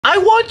I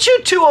want you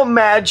to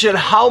imagine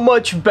how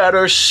much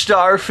better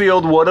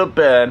Starfield would have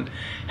been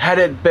had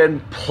it been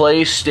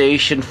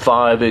PlayStation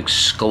 5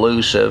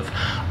 exclusive.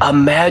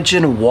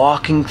 Imagine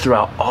walking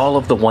throughout all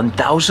of the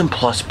 1,000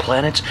 plus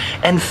planets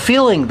and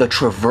feeling the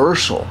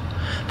traversal,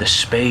 the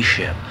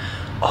spaceship,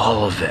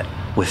 all of it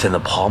within the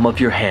palm of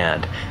your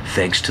hand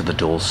thanks to the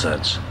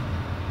DualSense.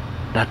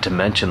 Not to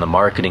mention the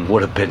marketing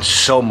would have been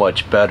so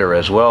much better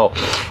as well.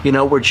 You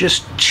know, we're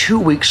just 2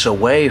 weeks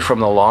away from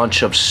the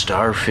launch of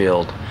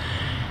Starfield,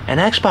 and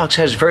Xbox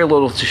has very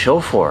little to show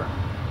for.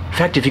 In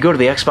fact, if you go to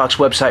the Xbox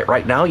website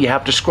right now, you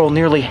have to scroll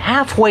nearly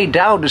halfway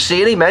down to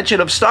see any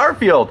mention of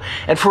Starfield.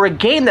 And for a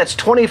game that's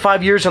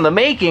 25 years in the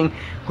making,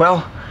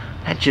 well,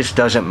 that just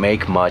doesn't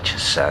make much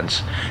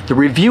sense. The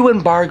review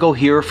embargo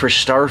here for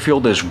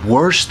Starfield is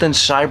worse than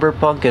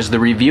Cyberpunk, as the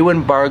review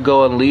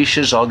embargo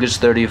unleashes August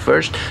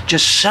 31st,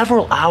 just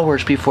several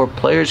hours before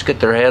players get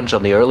their hands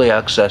on the early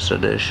access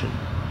edition.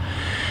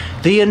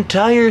 The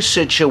entire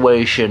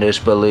situation is,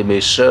 believe me,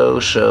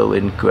 so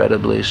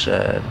incredibly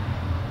sad.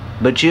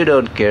 But you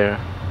don't care.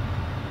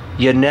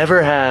 You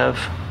never have.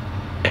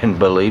 And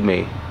believe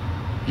me,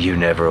 you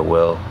never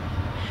will.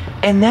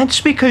 And that's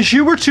because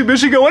you were too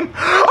busy going,